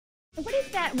What is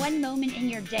that one moment in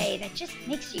your day that just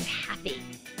makes you happy?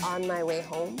 On my way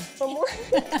home from work,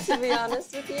 to be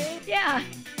honest with you. Yeah.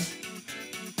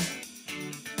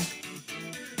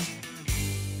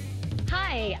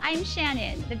 Hi, I'm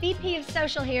Shannon, the VP of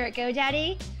Social here at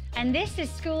GoDaddy, and this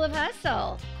is School of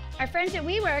Hustle. Our friends at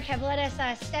WeWork have let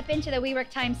us step into the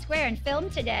WeWork Times Square and film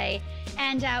today,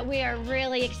 and we are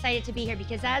really excited to be here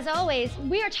because, as always,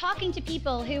 we are talking to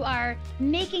people who are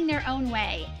making their own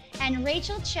way, and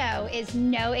Rachel Cho is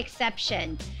no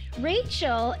exception.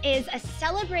 Rachel is a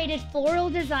celebrated floral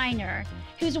designer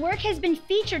whose work has been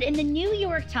featured in the New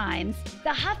York Times, the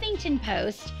Huffington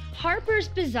Post, Harper's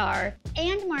Bazaar,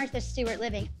 and Martha Stewart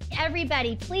Living.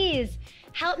 Everybody, please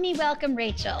help me welcome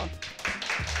Rachel.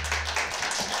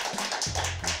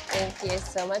 Thank you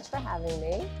so much for having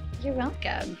me. You're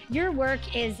welcome. Your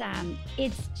work is,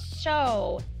 it's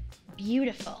so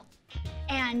beautiful.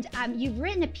 And you've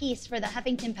written a piece for the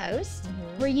Huffington Post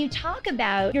where you talk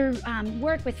about your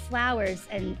work with flowers,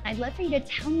 and I'd love for you to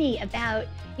tell me about,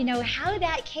 how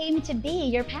that came to be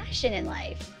your passion in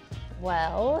life.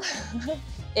 Well,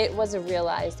 it was a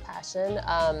realized passion.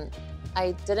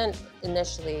 I didn't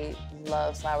initially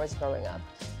love flowers growing up.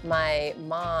 My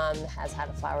mom has had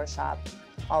a flower shop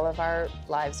all of our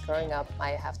lives growing up.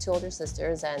 I have two older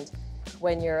sisters, and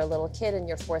when you're a little kid and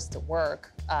you're forced to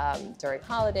work during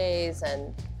holidays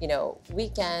and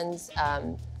weekends,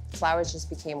 flowers just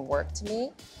became work to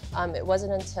me. It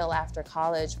wasn't until after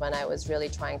college when I was really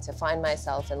trying to find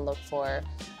myself and look for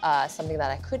something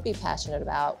that I could be passionate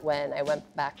about when I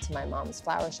went back to my mom's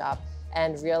flower shop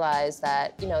and realized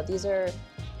that these are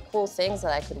cool things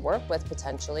that I could work with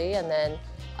potentially and then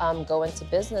go into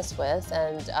business with.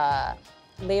 And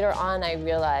later on, I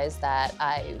realized that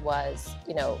I was,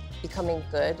 becoming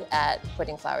good at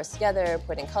putting flowers together,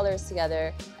 putting colors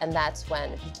together, and that's when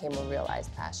it became a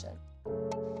realized passion.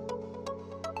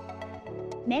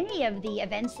 Many of the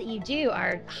events that you do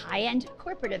are high-end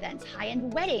corporate events,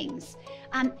 high-end weddings.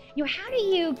 How do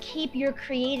you keep your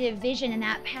creative vision and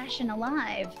that passion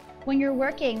alive when you're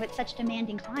working with such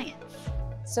demanding clients?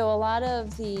 So a lot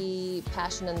of the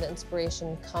passion and the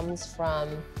inspiration comes from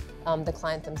the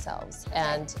client themselves.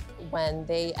 And when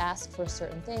they ask for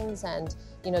certain things and,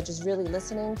 just really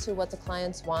listening to what the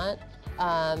clients want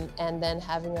and then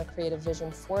having a creative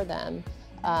vision for them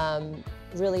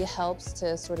really helps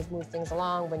to sort of move things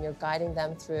along when you're guiding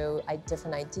them through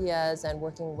different ideas and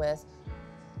working with,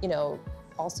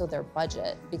 also their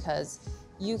budget, because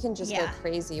you can just go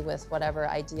crazy with whatever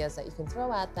ideas that you can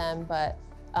throw at them, but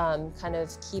kind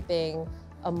of keeping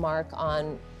a mark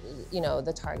on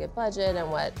the target budget and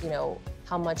what,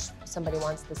 how much somebody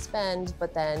wants to spend,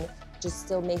 but then just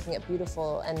still making it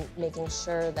beautiful and making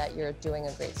sure that you're doing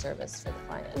a great service for the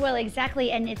client. Well, exactly,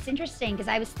 and it's interesting because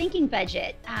I was thinking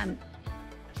budget.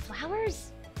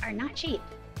 Flowers are not cheap.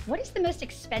 What is the most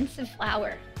expensive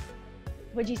flower,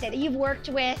 would you say, that you've worked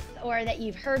with or that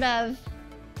you've heard of?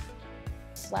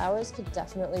 Flowers could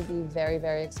definitely be very,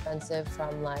 very expensive,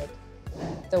 from like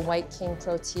the White King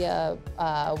Protea,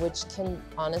 which can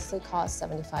honestly cost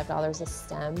 $75 a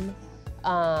stem.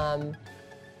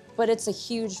 But it's a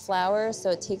huge flower, so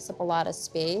it takes up a lot of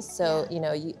space. So,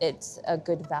 it's a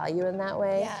good value in that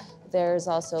way. Yeah. There's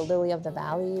also Lily of the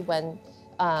Valley. When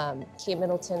Kate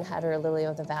Middleton had her Lily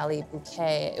of the Valley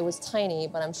bouquet, it was tiny,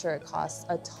 but I'm sure it costs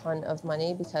a ton of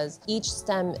money because each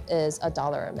stem is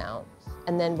 $1 amount.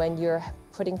 And then when you're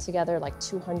putting together like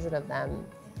 200 of them,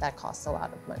 that costs a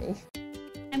lot of money.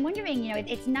 I'm wondering,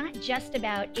 it's not just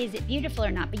about is it beautiful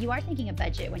or not, but you are thinking of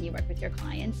budget when you work with your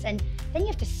clients, and then you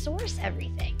have to source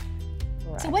everything.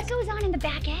 Correct. So what goes on in the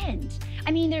back end?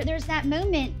 I mean, there's that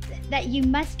moment that you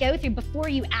must go through before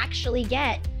you actually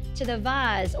get to the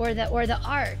vase or the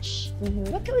arch.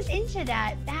 What goes into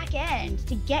that back end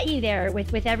to get you there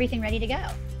with everything ready to go?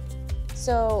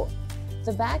 So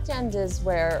the back end is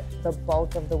where the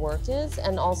bulk of the work is,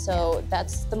 and also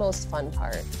that's the most fun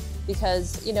part.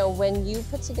 Because, when you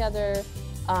put together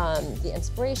the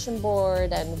inspiration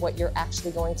board and what you're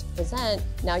actually going to present,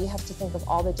 now you have to think of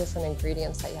all the different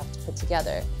ingredients that you have to put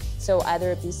together. So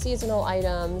either it be seasonal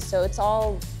items, so it's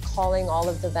all calling all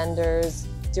of the vendors,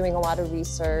 doing a lot of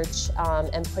research,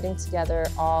 and putting together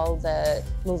all the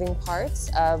moving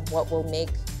parts of what will make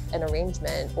an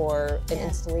arrangement or an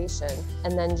installation,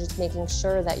 and then just making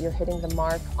sure that you're hitting the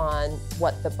mark on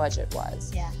what the budget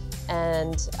was. Yeah.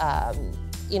 And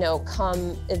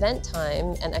come event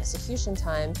time and execution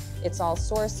time, it's all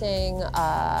sourcing,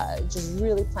 just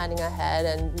really planning ahead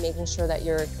and making sure that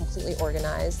you're completely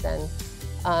organized and,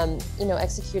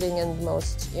 executing in the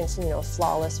most,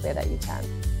 flawless way that you can.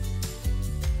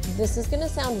 This is gonna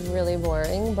sound really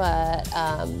boring, but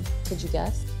could you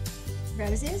guess?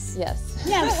 roses? Yes.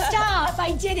 No, stop,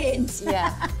 I didn't.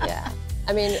 Yeah.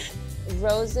 I mean,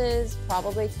 roses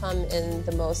probably come in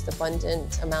the most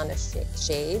abundant amount of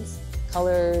shades,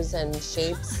 colors and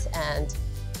shapes, and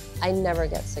I never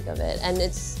get sick of it. And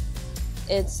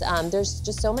there's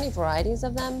just so many varieties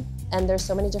of them, and there's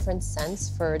so many different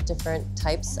scents for different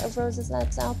types of roses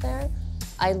that's out there.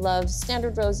 I love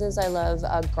standard roses. I love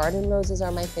garden roses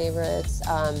are my favorites,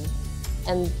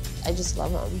 and I just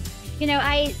love them. You know,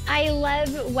 I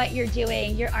love what you're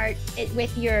doing. Your art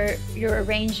with your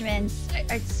arrangements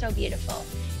are so beautiful.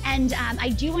 And I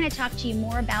do want to talk to you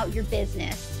more about your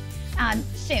business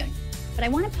soon. But I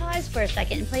want to pause for a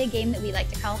second and play a game that we like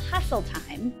to call Hustle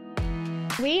Time.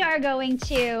 We are going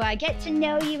to get to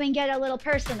know you and get a little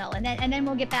personal, and then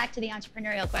we'll get back to the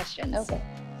entrepreneurial questions. Okay.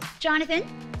 Jonathan,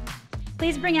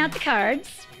 please bring out the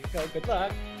cards. Here you go, good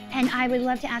luck. And I would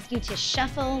love to ask you to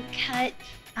shuffle, cut,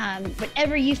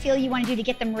 whatever you feel you want to do to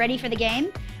get them ready for the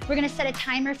game. We're going to set a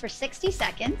timer for 60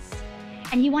 seconds,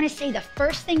 and you want to say the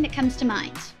first thing that comes to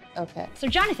mind. Okay. So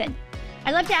Jonathan,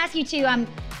 I'd love to ask you to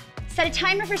set a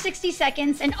timer for 60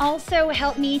 seconds and also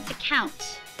help me to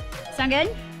count. Sound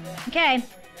good? Okay.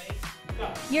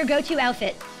 Your go-to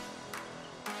outfit.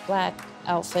 Black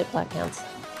outfit, black pants.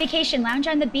 Vacation, lounge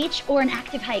on the beach or an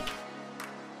active hike?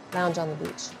 Lounge on the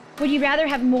beach. Would you rather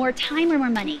have more time or more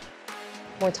money?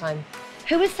 More time.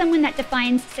 Who is someone that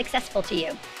defines successful to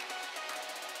you?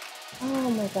 Oh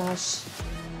my gosh.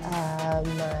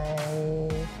 My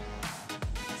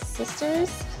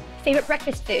sisters. Favorite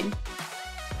breakfast food?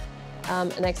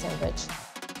 An egg sandwich.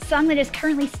 Song that is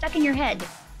currently stuck in your head?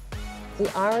 The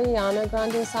Ariana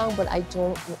Grande song, but I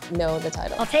don't know the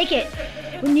title. I'll take it.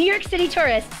 New York City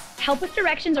tourists, help with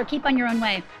directions or keep on your own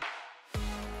way?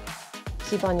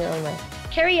 Keep on your own way.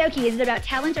 Karaoke, is it about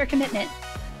talent or commitment?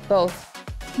 Both.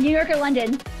 New York or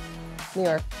London? New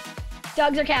York.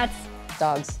 Dogs or cats?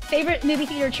 Dogs. Favorite movie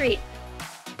theater treat?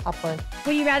 Popcorn.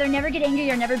 Would you rather never get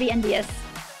angry or never be envious?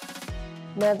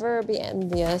 Never be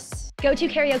envious. Go-to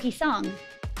karaoke song?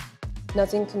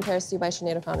 Nothing Compares to You by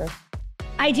Sinead O'Connor.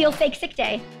 Ideal fake sick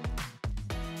day?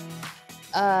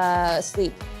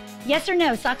 Sleep. Yes or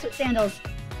no, socks with sandals?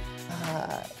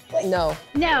 No.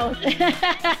 No.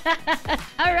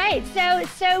 All right,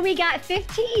 so we got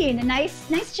 15.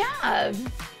 Nice job.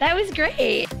 That was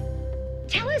great.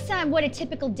 Tell us what a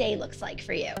typical day looks like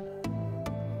for you.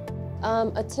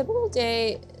 A typical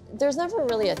day, there's never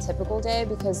really a typical day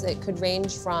because it could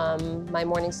range from my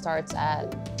morning starts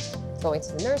at going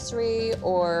to the nursery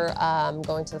or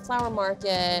going to the flower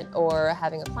market or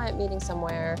having a client meeting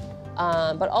somewhere.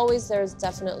 But always there's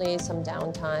definitely some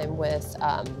downtime with,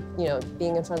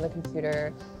 being in front of the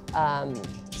computer,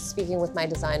 speaking with my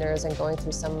designers and going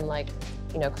through some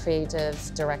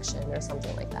creative direction or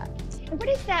something like that. What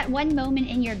is that one moment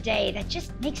in your day that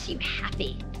just makes you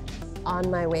happy?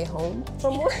 On my way home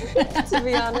from work, to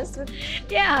be honest with you.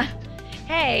 Yeah.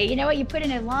 Hey, you know what? You put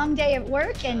in a long day at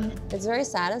work and... It's very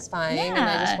satisfying, yeah. And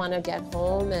I just want to get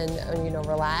home and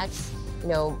relax.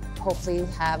 Hopefully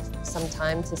have some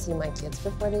time to see my kids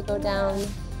before they go down.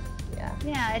 Yeah.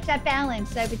 Yeah, it's that balance,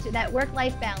 so it's that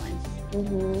work-life balance.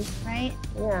 Mm-hmm. Right?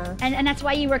 Yeah. And that's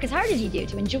why you work as hard as you do,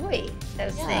 to enjoy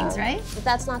those things, right? But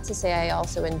that's not to say I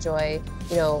also enjoy,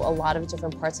 a lot of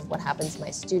different parts of what happens in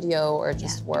my studio or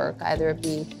just work. Either it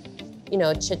be,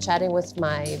 chit-chatting with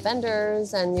my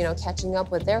vendors and, catching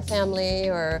up with their family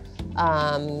or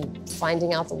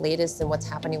finding out the latest in what's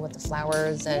happening with the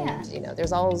flowers. And,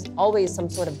 there's always some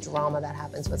sort of drama that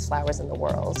happens with flowers in the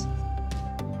world.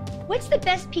 What's the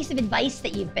best piece of advice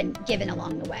that you've been given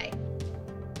along the way?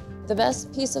 The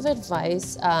best piece of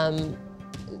advice,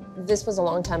 this was a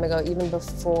long time ago, even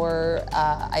before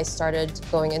I started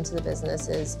going into the business,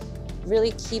 is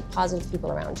really keep positive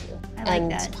people around you. I like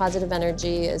that. Positive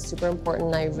energy is super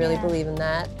important. I really believe in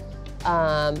that.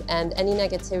 And any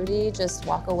negativity, just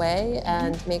walk away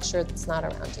and make sure it's not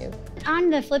around you. On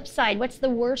the flip side, what's the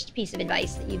worst piece of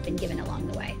advice that you've been given along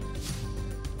the way?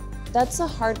 That's a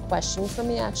hard question for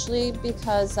me, actually,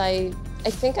 because I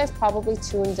think I've probably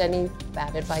tuned any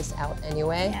bad advice out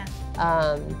anyway.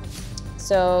 Yeah.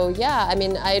 So yeah, I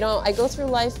mean, I go through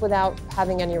life without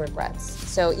having any regrets.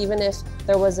 So even if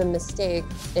there was a mistake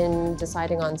in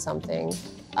deciding on something,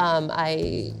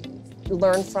 I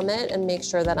learn from it and make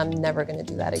sure that I'm never going to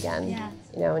do that again. Yeah.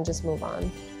 And just move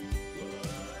on.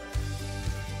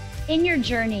 In your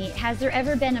journey, has there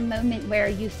ever been a moment where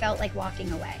you felt like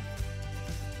walking away?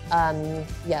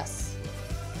 Yes.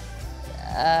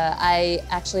 I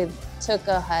actually took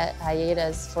a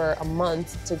hiatus for a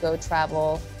month to go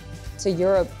travel to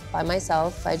Europe by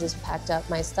myself. I just packed up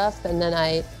my stuff and then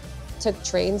I took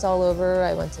trains all over.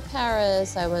 I went to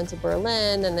Paris, I went to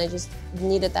Berlin, and I just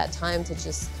needed that time to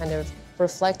just kind of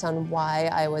reflect on why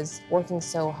I was working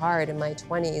so hard in my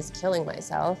 20s, killing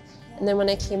myself. And then when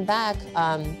I came back,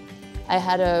 I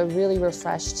had a really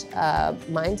refreshed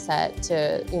mindset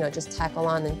to, just tackle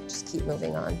on and just keep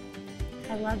moving on.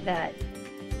 I love that.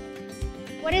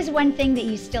 What is one thing that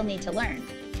you still need to learn?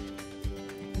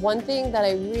 One thing that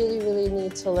I really, really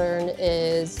need to learn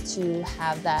is to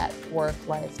have that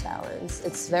work-life balance.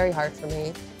 It's very hard for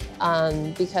me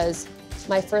because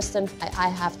I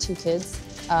have 2 kids,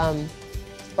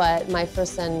 but my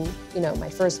first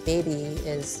baby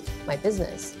is my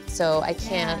business. So I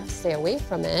can't stay away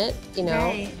from it,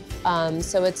 Right.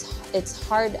 So it's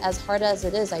hard as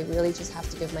it is. I really just have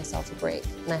to give myself a break,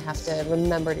 and I have to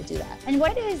remember to do that. And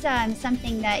what is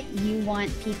something that you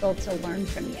want people to learn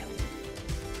from you?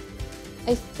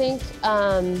 I think,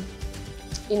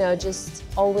 just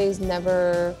always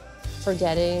never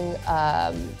forgetting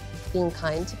being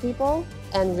kind to people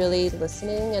and really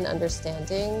listening and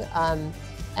understanding.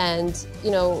 And,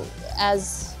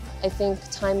 as I think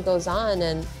time goes on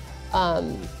and,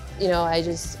 I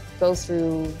just go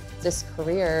through this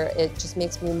career, it just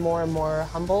makes me more and more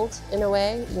humbled in a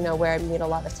way, where I meet a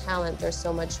lot of talent. There's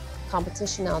so much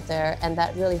competition out there, and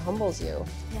that really humbles you.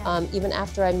 Yeah. Even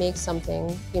after I make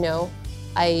something,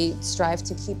 I strive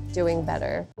to keep doing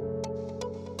better.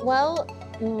 Well,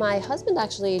 my husband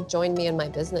actually joined me in my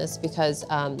business because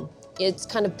it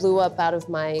kind of blew up out of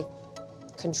my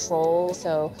control.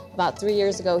 So about 3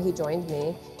 years ago, he joined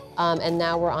me. And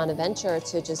now we're on a venture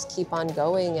to just keep on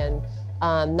going and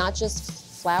not just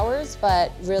flowers,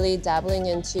 but really dabbling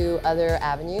into other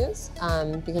avenues.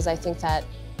 Because I think that,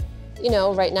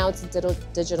 right now it's a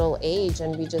digital age,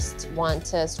 and we just want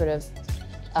to sort of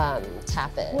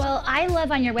tap it. Well, I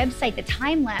love on your website the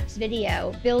time-lapse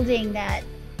video, building that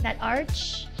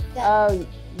arch. Oh,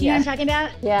 do you know what I'm talking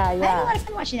about? Yeah. I had a lot of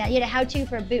fun watching that. You had a how-to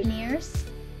for boutonnieres.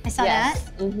 I saw that.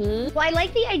 Mm-hmm. Well, I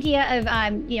like the idea of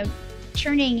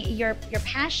turning your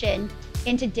passion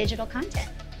into digital content,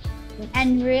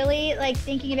 and really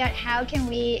thinking about how can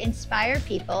we inspire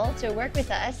people to work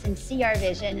with us and see our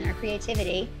vision and our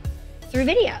creativity through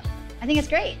video. I think it's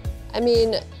great. I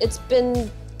mean, it's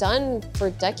been done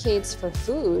for decades for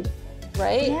food,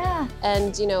 right? Yeah.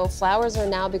 And flowers are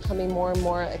now becoming more and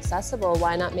more accessible.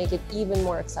 Why not make it even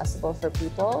more accessible for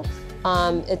people?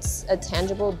 It's a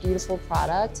tangible, beautiful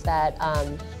product that,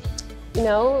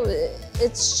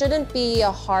 it shouldn't be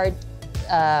a hard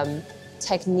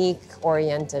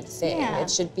technique-oriented thing. Yeah. It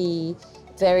should be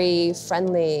very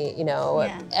friendly,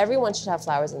 Yeah. Everyone should have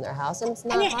flowers in their house, and it's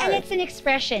not hard. And it's an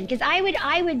expression, because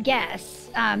I would guess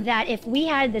that if we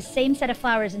had the same set of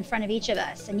flowers in front of each of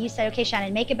us, and you said, okay,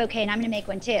 Shannon, make a bouquet, and I'm gonna make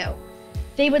one too,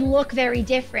 they would look very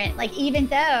different, even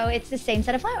though it's the same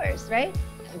set of flowers, right?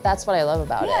 That's what I love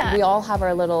about it. We all have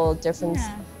our little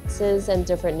differences and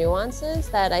different nuances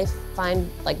that I find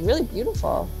really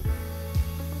beautiful.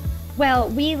 Well,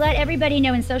 we let everybody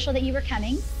know in social that you were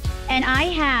coming, and I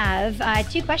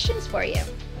have 2 questions for you.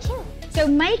 Sure. So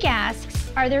Mike asks,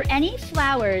 are there any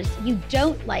flowers you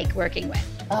don't like working with?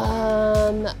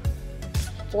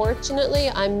 Fortunately,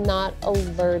 I'm not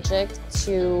allergic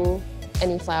to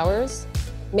any flowers.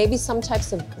 Maybe some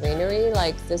types of greenery,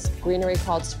 like this greenery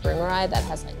called springerai that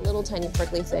has little tiny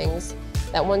prickly things.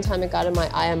 That one time it got in my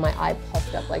eye and my eye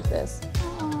puffed up like this.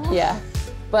 Aww. Yeah.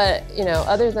 But,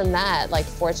 other than that,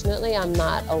 fortunately, I'm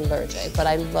not allergic, but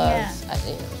I love,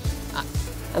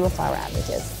 I'm a flower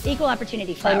advocate. Equal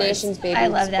opportunity flowers. Carnations, baby's I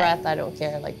love that. breath, I don't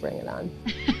care, bring it on.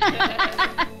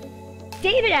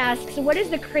 David asks, what is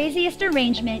the craziest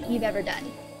arrangement you've ever done?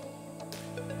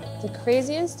 The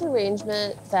craziest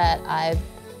arrangement that I've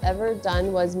ever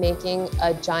done was making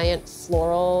a giant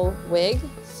floral wig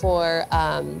for,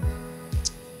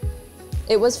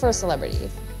 it was for a celebrity.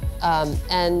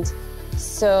 And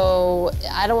so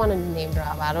I don't want to name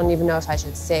drop, I don't even know if I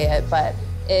should say it, but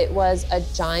it was a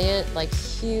giant,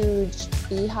 huge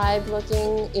beehive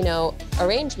looking,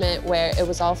 arrangement where it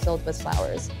was all filled with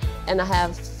flowers. And I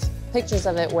have pictures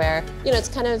of it where, it's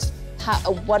kind of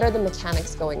what are the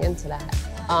mechanics going into that?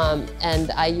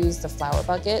 And I used the flower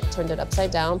bucket, turned it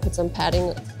upside down, put some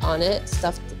padding on it,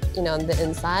 stuffed, on the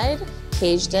inside,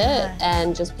 caged it,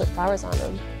 and just put flowers on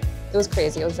them. It was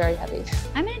crazy, it was very heavy.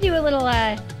 I'm gonna do a little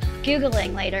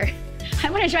Googling later.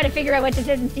 I want to try to figure out what this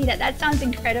is and see that. That sounds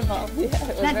incredible.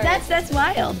 Yeah, that's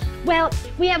wild. Well,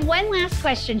 we have one last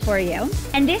question for you,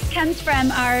 and this comes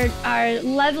from our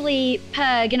lovely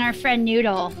pug and our friend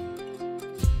Noodle.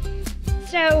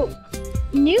 So,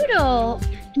 Noodle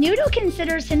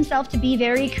considers himself to be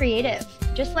very creative,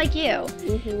 just like you.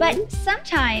 But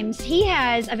sometimes he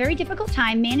has a very difficult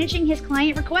time managing his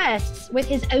client requests with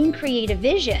his own creative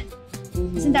vision.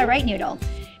 Isn't that right, Noodle?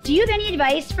 Do you have any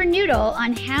advice for Noodle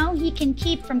on how he can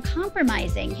keep from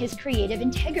compromising his creative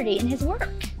integrity in his work?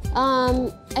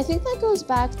 I think that goes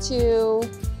back to,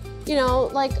 you know,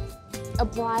 like a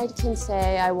bride can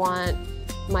say, I want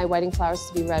my wedding flowers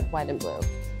to be red, white, and blue.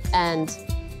 And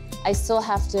I still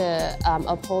have to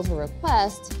uphold her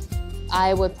request.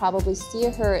 I would probably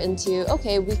steer her into,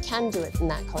 okay, we can do it in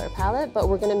that color palette, but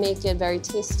we're gonna make it very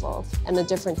tasteful and a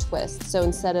different twist. So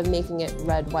instead of making it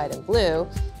red, white, and blue,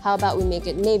 how about we make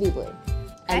it navy blue?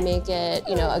 And make it,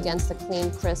 you know, against the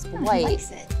clean, crisp white. He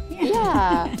likes it.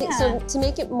 Yeah. So to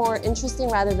make it more interesting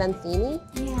rather than themey,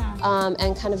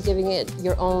 and kind of giving it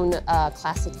your own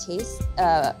classic taste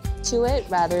to it,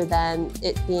 rather than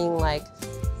it being like,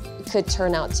 it could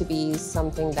turn out to be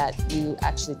something that you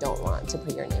actually don't want to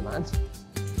put your name on.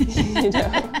 You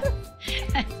know?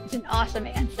 That's an awesome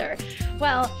answer.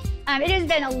 Well, it has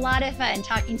been a lot of fun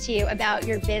talking to you about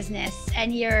your business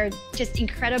and your just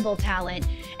incredible talent.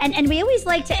 And we always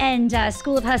like to end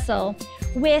School of Hustle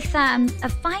with a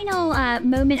final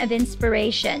moment of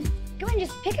inspiration. Go ahead and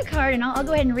just pick a card and I'll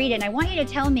go ahead and read it. And I want you to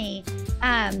tell me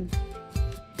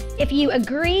if you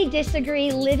agree,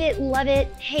 disagree, live it, love it,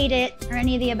 hate it, or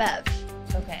any of the above.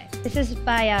 Okay. This is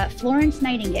by Florence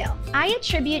Nightingale. I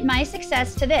attribute my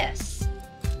success to this.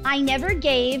 I never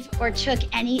gave or took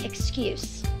any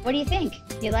excuse. What do you think?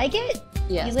 You like it?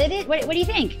 Yes. You live it? What do you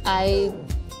think? I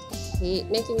hate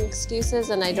making excuses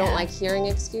and I don't like hearing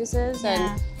excuses.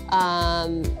 And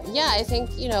yeah, I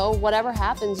think, you know, whatever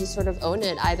happens, you sort of own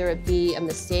it. Either it be a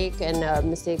mistake and a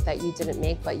mistake that you didn't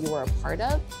make but you were a part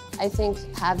of. I think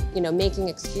making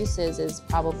excuses is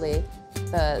probably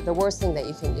the worst thing that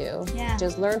you can do. Yeah.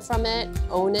 Just learn from it,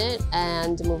 own it,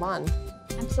 and move on.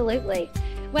 Absolutely.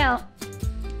 Well,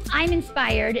 I'm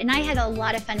inspired and I had a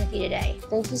lot of fun with you today.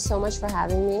 Thank you so much for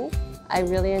having me. I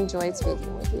really enjoyed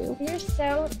speaking with you. You're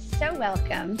so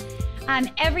welcome.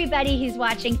 Everybody who's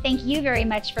watching, thank you very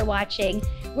much for watching.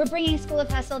 We're bringing School of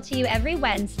Hustle to you every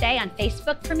Wednesday on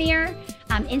Facebook Premiere,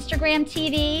 Instagram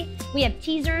TV. We have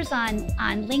teasers on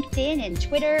LinkedIn and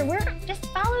Twitter. Just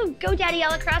follow GoDaddy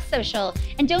all across social.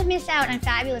 And don't miss out on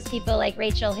fabulous people like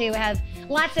Rachel who have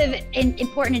lots of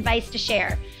important advice to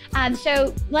share.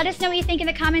 So let us know what you think in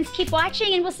the comments. Keep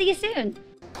watching and we'll see you soon.